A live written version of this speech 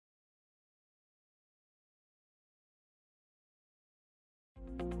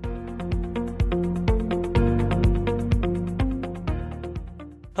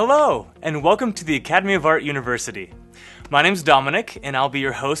Hello, and welcome to the Academy of Art University. My name's Dominic, and I'll be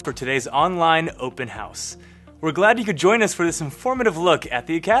your host for today's online open house. We're glad you could join us for this informative look at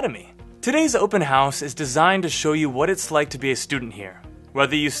the Academy. Today's open house is designed to show you what it's like to be a student here,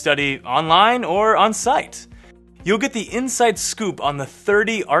 whether you study online or on site. You'll get the inside scoop on the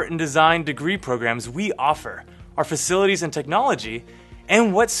 30 art and design degree programs we offer, our facilities and technology,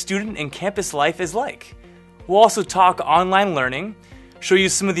 and what student and campus life is like. We'll also talk online learning, show you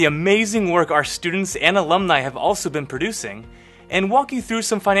some of the amazing work our students and alumni have also been producing, and walk you through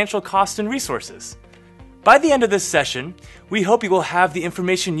some financial costs and resources. By the end of this session, we hope you will have the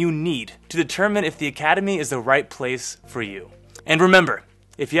information you need to determine if the Academy is the right place for you. And remember,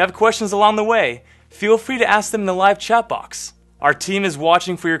 if you have questions along the way, feel free to ask them in the live chat box. Our team is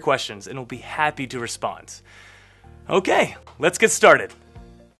watching for your questions and will be happy to respond. Okay, let's get started.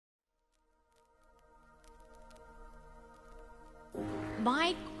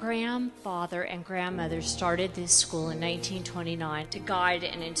 My grandfather and grandmother started this school in 1929 to guide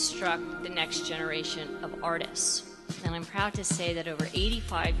and instruct the next generation of artists. And I'm proud to say that over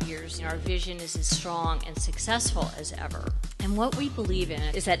 85 years, our vision is as strong and successful as ever. And what we believe in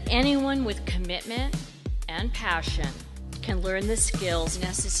is that anyone with commitment and passion can learn the skills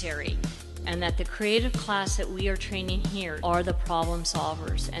necessary, and that the creative class that we are training here are the problem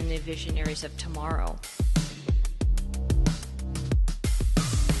solvers and the visionaries of tomorrow.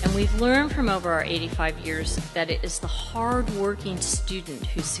 And we've learned from over our 85 years that it is the hard-working student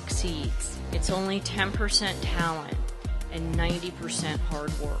who succeeds. It's only 10% talent and 90%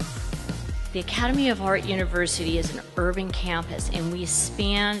 hard work. The Academy of Art University is an urban campus, and we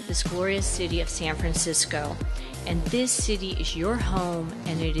span this glorious city of San Francisco. And this city is your home,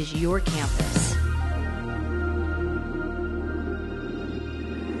 and it is your campus.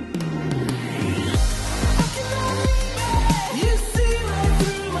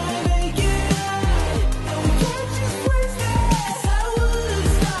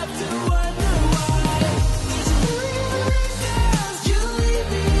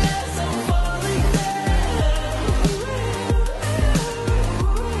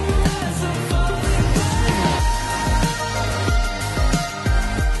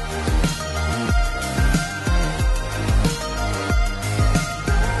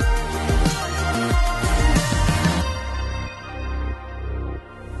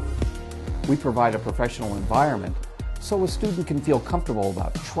 We provide a professional environment so a student can feel comfortable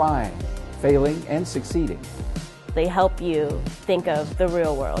about trying, failing, and succeeding. They help you think of the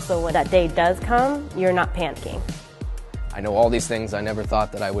real world, so when that day does come, you're not panicking. I know all these things I never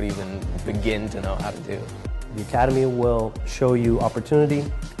thought that I would even begin to know how to do. The Academy will show you opportunity.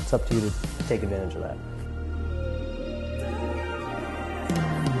 It's up to you to take advantage of that.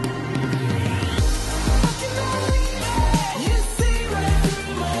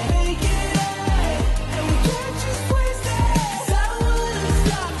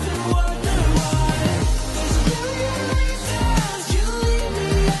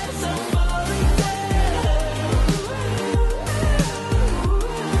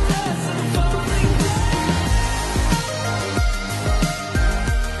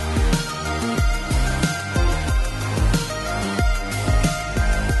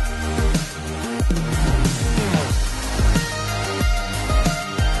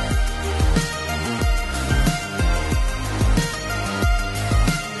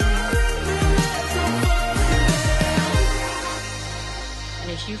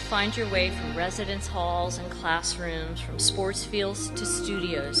 As you find your way from residence halls and classrooms, from sports fields to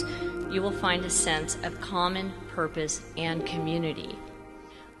studios, you will find a sense of common purpose and community.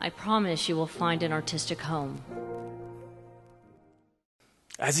 I promise you will find an artistic home.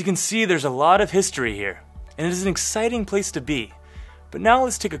 As you can see, there's a lot of history here, and it is an exciting place to be. But now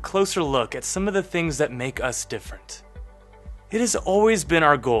let's take a closer look at some of the things that make us different. It has always been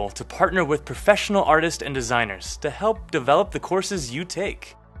our goal to partner with professional artists and designers to help develop the courses you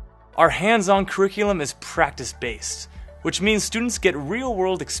take. Our hands-on curriculum is practice-based, which means students get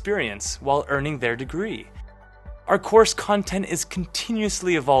real-world experience while earning their degree. Our course content is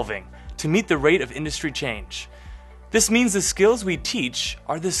continuously evolving to meet the rate of industry change. This means the skills we teach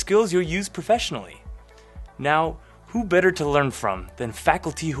are the skills you'll use professionally. Now, who better to learn from than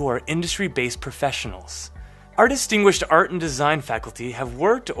faculty who are industry-based professionals? Our distinguished art and design faculty have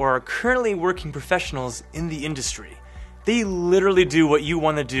worked or are currently working professionals in the industry. They literally do what you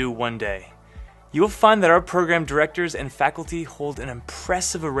want to do one day. You will find that our program directors and faculty hold an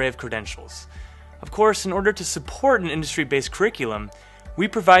impressive array of credentials. Of course, in order to support an industry-based curriculum, we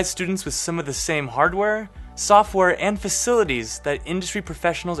provide students with some of the same hardware, software, and facilities that industry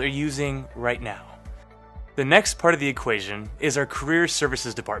professionals are using right now. The next part of the equation is our Career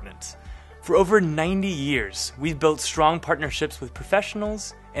Services Department. For over 90 years, we've built strong partnerships with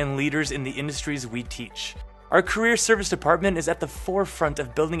professionals and leaders in the industries we teach. Our Career Service Department is at the forefront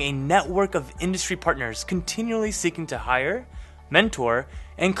of building a network of industry partners continually seeking to hire, mentor,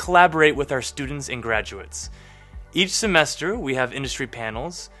 and collaborate with our students and graduates. Each semester, we have industry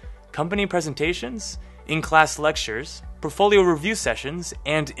panels, company presentations, in-class lectures, portfolio review sessions,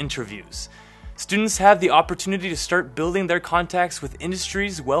 and interviews. Students have the opportunity to start building their contacts with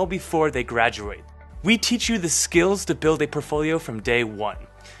industries well before they graduate. We teach you the skills to build a portfolio from day one.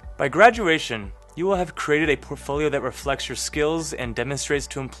 By graduation, you will have created a portfolio that reflects your skills and demonstrates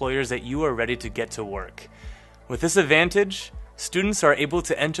to employers that you are ready to get to work. With this advantage, students are able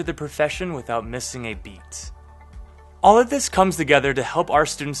to enter the profession without missing a beat. All of this comes together to help our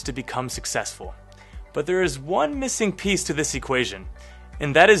students to become successful. But there is one missing piece to this equation,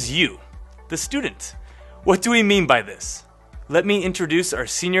 and that is you, the student. What do we mean by this? Let me introduce our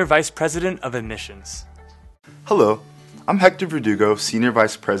Senior Vice President of Admissions. Hello, I'm Hector Verdugo, Senior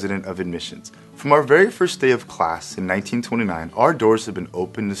Vice President of Admissions. From our very first day of class in 1929, our doors have been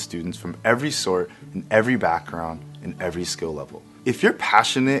open to students from every sort, in every background, and every skill level. If you're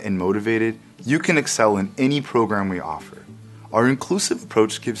passionate and motivated, you can excel in any program we offer. Our inclusive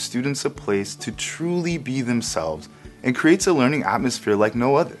approach gives students a place to truly be themselves and creates a learning atmosphere like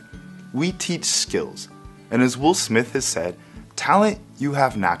no other. We teach skills, and as Will Smith has said, talent you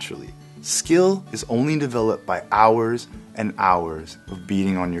have naturally. Skill is only developed by hours and hours of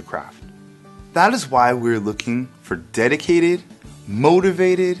beating on your craft. That is why we're looking for dedicated,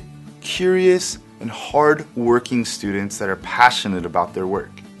 motivated, curious, and hard-working students that are passionate about their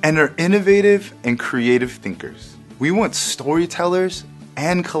work and are innovative and creative thinkers. We want storytellers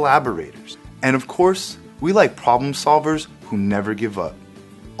and collaborators. And of course, we like problem solvers who never give up.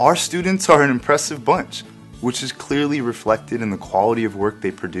 Our students are an impressive bunch, which is clearly reflected in the quality of work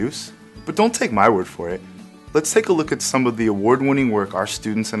they produce. But don't take my word for it. Let's take a look at some of the award-winning work our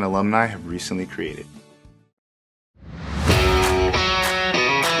students and alumni have recently created.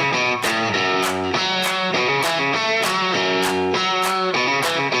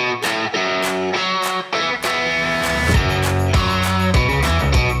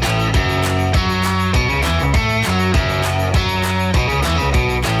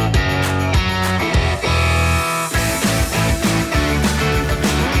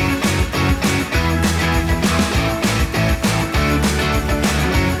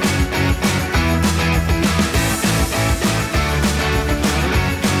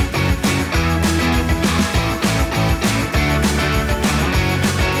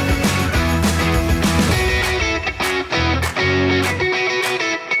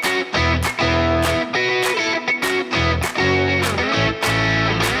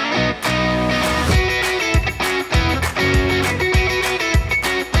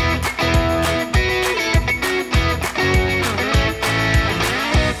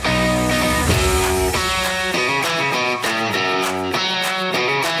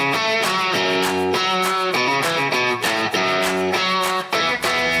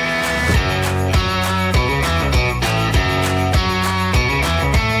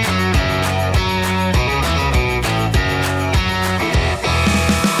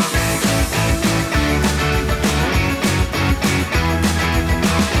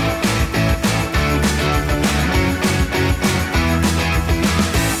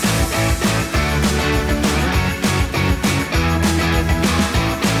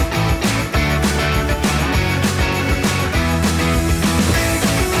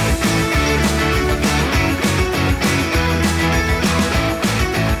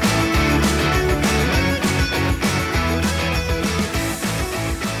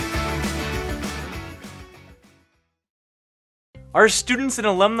 Our students and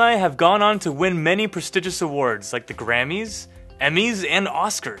alumni have gone on to win many prestigious awards like the Grammys, Emmys, and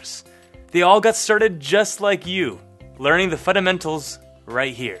Oscars. They all got started just like you, learning the fundamentals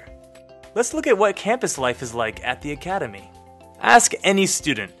right here. Let's look at what campus life is like at the Academy. Ask any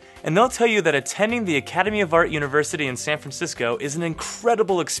student, and they'll tell you that attending the Academy of Art University in San Francisco is an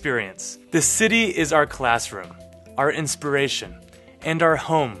incredible experience. The city is our classroom, our inspiration, and our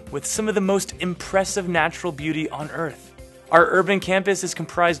home with some of the most impressive natural beauty on Earth. Our urban campus is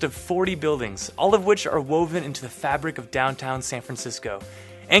comprised of 40 buildings, all of which are woven into the fabric of downtown San Francisco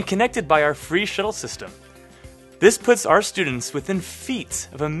and connected by our free shuttle system. This puts our students within feet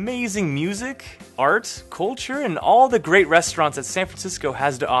of amazing music, art, culture, and all the great restaurants that San Francisco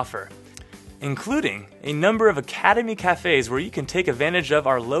has to offer, including a number of Academy cafes where you can take advantage of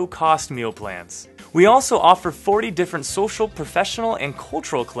our low-cost meal plans. We also offer 40 different social, professional, and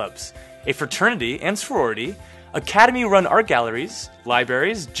cultural clubs, a fraternity and sorority, academy-run art galleries,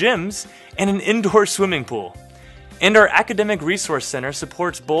 libraries, gyms, and an indoor swimming pool. And our Academic Resource Center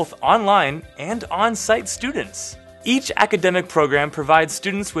supports both online and on-site students. Each academic program provides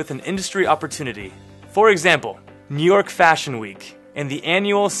students with an industry opportunity. For example, New York Fashion Week and the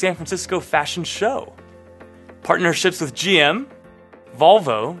annual San Francisco Fashion Show. Partnerships with GM,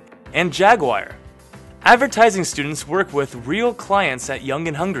 Volvo, and Jaguar. Advertising students work with real clients at Young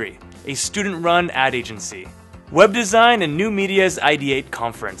and Hungry, a student-run ad agency. Web Design and New Media's Ideate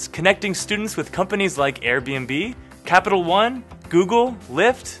Conference, connecting students with companies like Airbnb, Capital One, Google,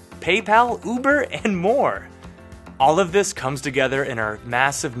 Lyft, PayPal, Uber, and more. All of this comes together in our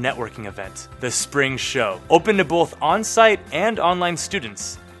massive networking event, the Spring Show, open to both on-site and online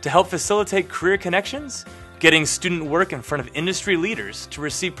students to help facilitate career connections, getting student work in front of industry leaders to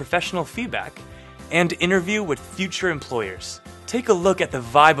receive professional feedback, and interview with future employers. Take a look at the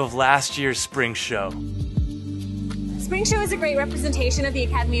vibe of last year's Spring Show. Spring Show is a great representation of the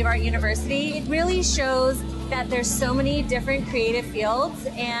Academy of Art University. It really shows that there's so many different creative fields,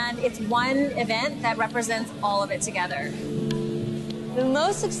 and it's one event that represents all of it together. The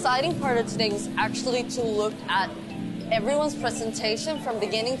most exciting part of today was actually to look at everyone's presentation from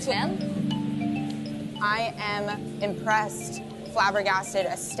beginning to end. I am impressed, flabbergasted,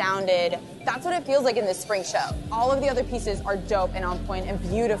 astounded. That's what it feels like in this Spring Show. All of the other pieces are dope and on point and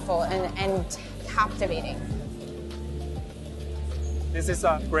beautiful and captivating. This is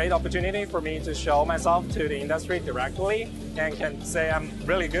a great opportunity for me to show myself to the industry directly and can say I'm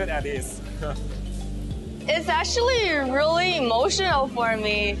really good at this. It's actually really emotional for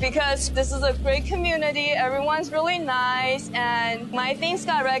me because this is a great community, everyone's really nice, and my things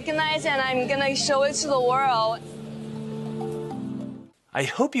got recognized and I'm gonna show it to the world. I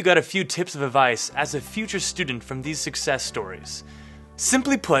hope you got a few tips of advice as a future student from these success stories.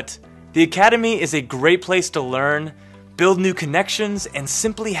 Simply put, the Academy is a great place to learn, build new connections, and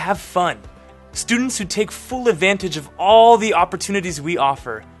simply have fun. Students who take full advantage of all the opportunities we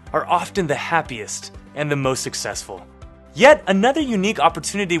offer are often the happiest and the most successful. Yet another unique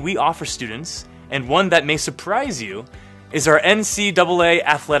opportunity we offer students, and one that may surprise you, is our NCAA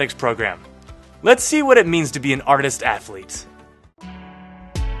athletics program. Let's see what it means to be an artist athlete.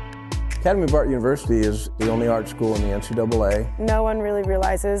 Academy of Art University is the only art school in the NCAA. No one really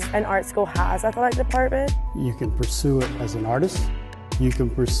realizes an art school has an athletic department. You can pursue it as an artist, you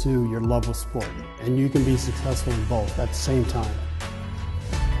can pursue your love of sport, and you can be successful in both at the same time.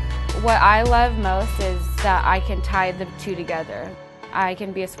 What I love most is that I can tie the two together. I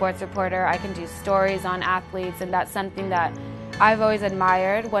can be a sports reporter, I can do stories on athletes, and that's something that I've always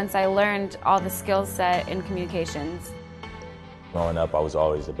admired once I learned all the skill set in communications. Growing up, I was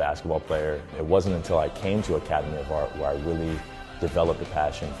always a basketball player. It wasn't until I came to Academy of Art where I really developed a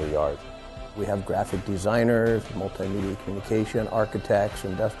passion for the art. We have graphic designers, multimedia communication, architects,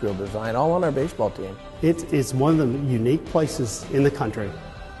 industrial design, all on our baseball team. It's one of the unique places in the country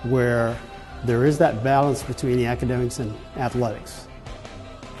where there is that balance between the academics and athletics.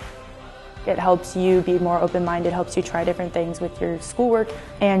 It helps you be more open-minded, helps you try different things with your schoolwork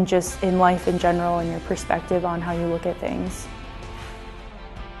and just in life in general and your perspective on how you look at things.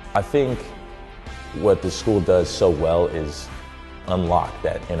 I think what the school does so well is unlock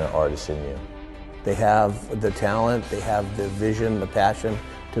that inner artist in you. They have the talent, they have the vision, the passion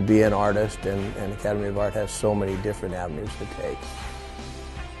to be an artist, and Academy of Art has so many different avenues to take.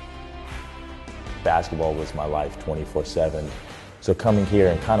 Basketball was my life 24/7. So coming here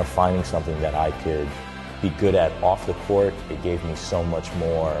and kind of finding something that I could be good at off the court, it gave me so much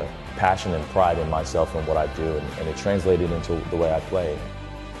more passion and pride in myself and what I do, and it translated into the way I play.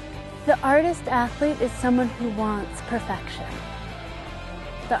 The artist athlete is someone who wants perfection.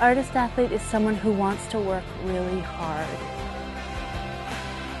 The artist athlete is someone who wants to work really hard.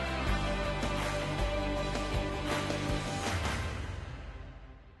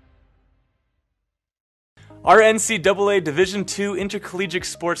 Our NCAA Division II Intercollegiate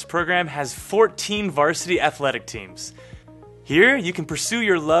Sports program has 14 varsity athletic teams. Here, you can pursue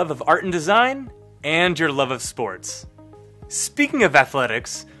your love of art and design and your love of sports. Speaking of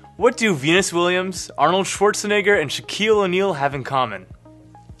athletics, what do Venus Williams, Arnold Schwarzenegger, and Shaquille O'Neal have in common?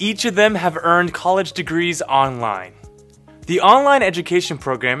 Each of them have earned college degrees online. The online education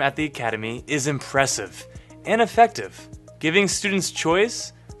program at the Academy is impressive and effective, giving students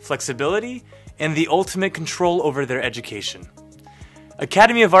choice, flexibility, and the ultimate control over their education.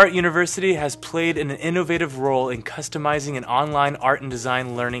 Academy of Art University has played an innovative role in customizing an online art and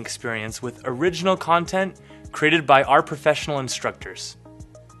design learning experience with original content created by our professional instructors.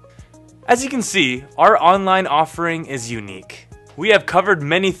 As you can see, our online offering is unique. We have covered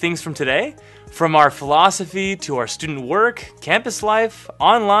many things from today, from our philosophy to our student work, campus life,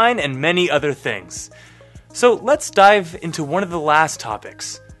 online, and many other things. So let's dive into one of the last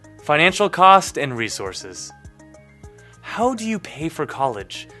topics, financial cost and resources. How do you pay for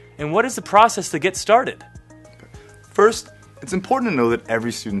college, and what is the process to get started? First, it's important to know that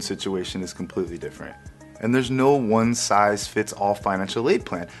every student situation is completely different, and there's no one-size-fits-all financial aid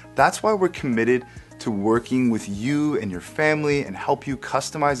plan. That's why we're committed to working with you and your family and help you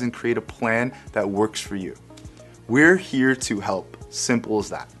customize and create a plan that works for you. We're here to help, simple as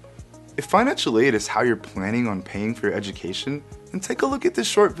that. If financial aid is how you're planning on paying for your education, then take a look at this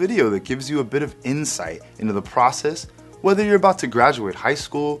short video that gives you a bit of insight into the process, whether you're about to graduate high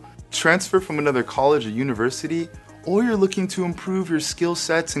school, transfer from another college or university, or you're looking to improve your skill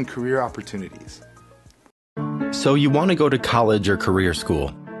sets and career opportunities. So you want to go to college or career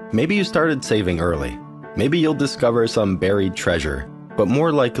school. Maybe you started saving early. Maybe you'll discover some buried treasure, but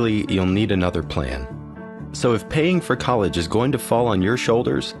more likely you'll need another plan. So if paying for college is going to fall on your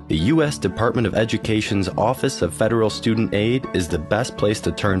shoulders, the U.S. Department of Education's Office of Federal Student Aid is the best place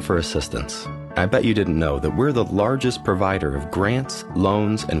to turn for assistance. I bet you didn't know that we're the largest provider of grants,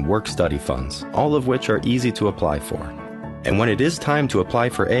 loans, and work-study funds, all of which are easy to apply for. And when it is time to apply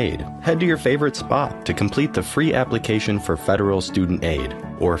for aid, head to your favorite spot to complete the free application for Federal Student Aid,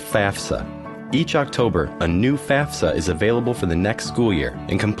 or FAFSA. Each October, a new FAFSA is available for the next school year,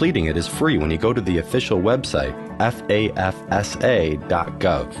 and completing it is free when you go to the official website, fafsa.gov.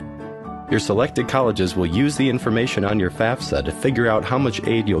 Your selected colleges will use the information on your FAFSA to figure out how much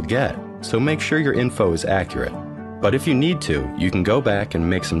aid you'll get, so make sure your info is accurate. But if you need to, you can go back and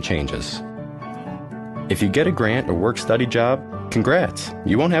make some changes. If you get a grant or work-study job, congrats,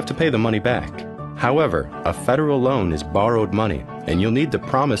 you won't have to pay the money back. However, a federal loan is borrowed money, and you'll need to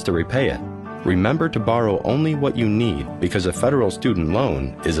promise to repay it. Remember to borrow only what you need, because a federal student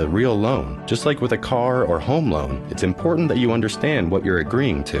loan is a real loan. Just like with a car or home loan, it's important that you understand what you're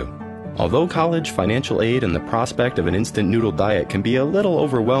agreeing to. Although college, financial aid, and the prospect of an instant noodle diet can be a little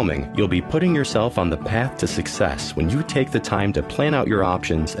overwhelming, you'll be putting yourself on the path to success when you take the time to plan out your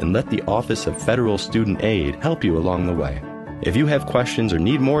options and let the Office of Federal Student Aid help you along the way. If you have questions or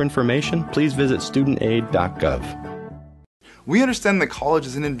need more information, please visit studentaid.gov. We understand that college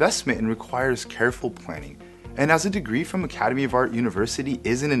is an investment and requires careful planning. And as a degree from Academy of Art University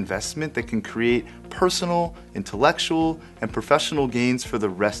is an investment that can create personal, intellectual, and professional gains for the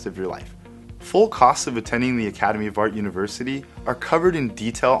rest of your life. Full costs of attending the Academy of Art University are covered in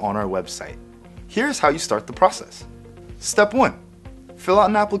detail on our website. Here's how you start the process. Step 1. Fill out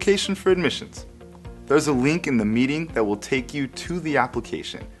an application for admissions. There's a link in the meeting that will take you to the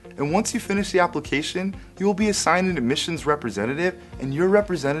application. And once you finish the application, you will be assigned an admissions representative, and your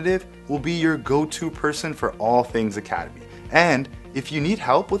representative will be your go-to person for all things Academy. And if you need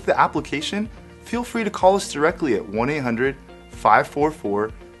help with the application, feel free to call us directly at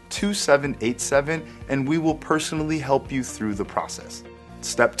 1-800-544-2787, and we will personally help you through the process.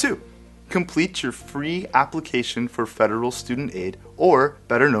 Step 2. Complete your free application for Federal Student Aid, or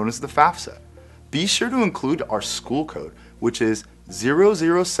better known as the FAFSA. Be sure to include our school code, which is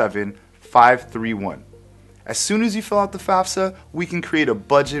 007531. As soon as you fill out the FAFSA, we can create a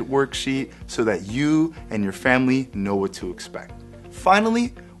budget worksheet so that you and your family know what to expect.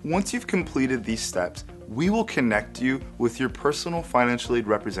 Finally, once you've completed these steps, we will connect you with your personal financial aid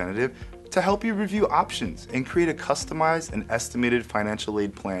representative to help you review options and create a customized and estimated financial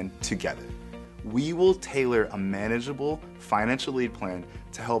aid plan together. We will tailor a manageable financial aid plan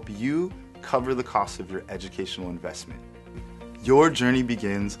to help you cover the cost of your educational investment. Your journey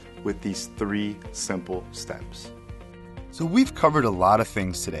begins with these 3 simple steps. So we've covered a lot of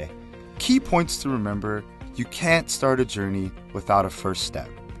things today. Key points to remember: you can't start a journey without a first step.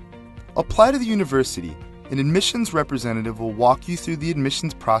 Apply to the university. An admissions representative will walk you through the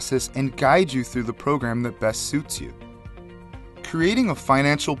admissions process and guide you through the program that best suits you. Creating a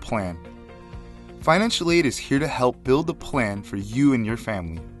financial plan. Financial aid is here to help build a plan for you and your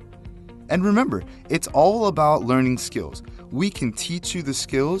family. And remember, it's all about learning skills. We can teach you the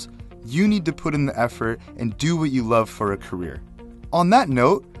skills. You need to put in the effort and do what you love for a career. On that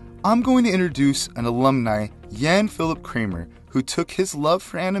note, I'm going to introduce an alumni, Jan Philip Kramer, who took his love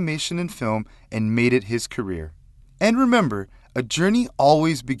for animation and film and made it his career. And remember, a journey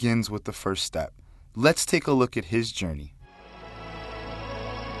always begins with the first step. Let's take a look at his journey.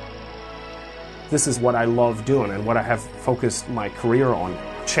 This is what I love doing and what I have focused my career on.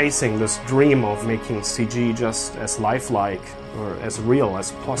 Chasing this dream of making CG just as lifelike or as real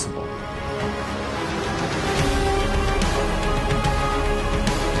as possible.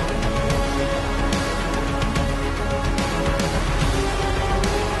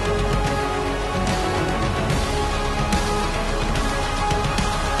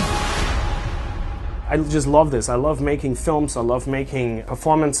 I just love this. I love making films. I love making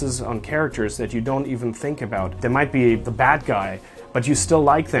performances on characters that you don't even think about. They might be the bad guy, but you still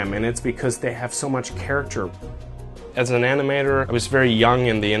like them, and it's because they have so much character. As an animator, I was very young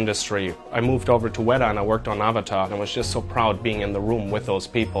in the industry. I moved over to Weta and I worked on Avatar, and I was just so proud being in the room with those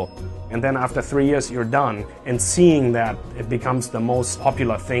people. And then after 3 years you're done, and seeing that it becomes the most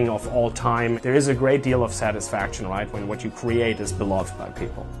popular thing of all time, there is a great deal of satisfaction, right, when what you create is beloved by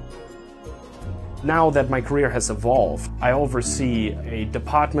people. Now that my career has evolved, I oversee a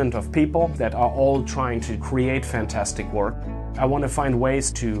department of people that are all trying to create fantastic work. I want to find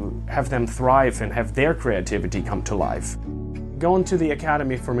ways to have them thrive and have their creativity come to life. Going to the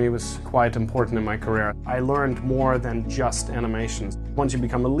academy for me was quite important in my career. I learned more than just animations. Once you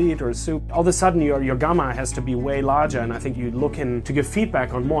become a lead or a soup, all of a sudden your gamma has to be way larger, and I think you look in to give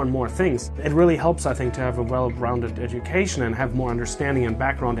feedback on more and more things. It really helps, I think, to have a well-rounded education and have more understanding and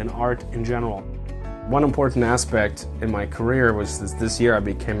background in art in general. One important aspect in my career was this year I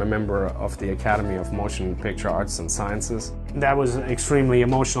became a member of the Academy of Motion Picture Arts and Sciences. That was extremely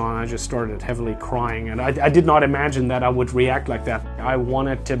emotional, and I just started heavily crying, and I did not imagine that I would react like that. I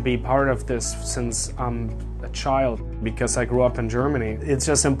wanted to be part of this since I'm a child, because I grew up in Germany. It's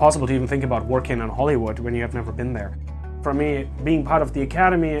just impossible to even think about working in Hollywood when you have never been there. For me, being part of the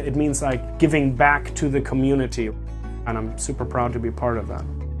Academy, it means like giving back to the community, and I'm super proud to be part of that.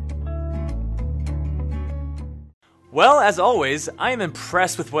 Well, as always, I am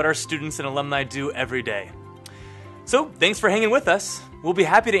impressed with what our students and alumni do every day. So, thanks for hanging with us. We'll be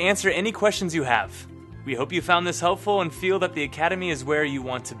happy to answer any questions you have. We hope you found this helpful and feel that the Academy is where you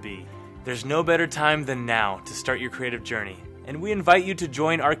want to be. There's no better time than now to start your creative journey, and we invite you to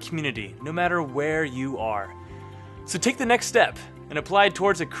join our community no matter where you are. So take the next step and apply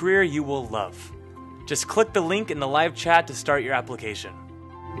towards a career you will love. Just click the link in the live chat to start your application.